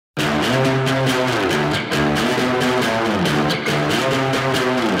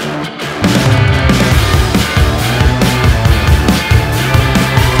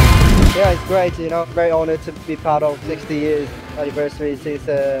great, you know, very honored to be part of 60 years anniversary since,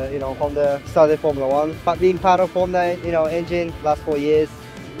 you know, Honda started Formula One. But being part of Honda, you know, engine last 4 years,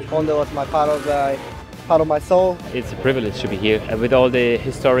 Honda was part of my soul. It's a privilege to be here with all the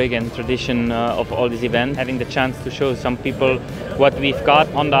historic and tradition of all these events. Having the chance to show some people what we've got.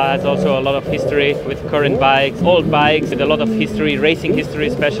 Honda has also a lot of history with current bikes, old bikes with a lot of history, racing history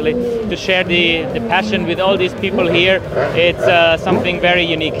especially. To share the passion with all these people here, it's something very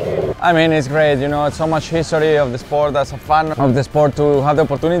unique. I mean, it's great, you know, it's so much history of the sport. As a fan of the sport, to have the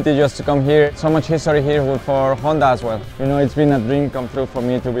opportunity just to come here, so much history here for Honda as well. You know, it's been a dream come true for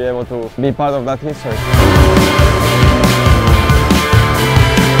me to be able to be part of that history.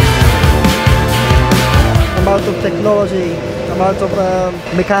 Amount of technology, amount of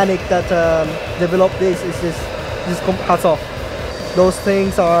mechanic that developed this is just hats off. Those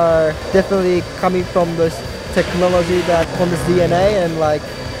things are definitely coming from this technology that from this DNA, and like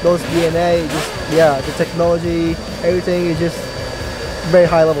those DNA, just the technology, everything is just very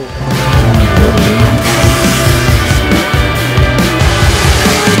high level.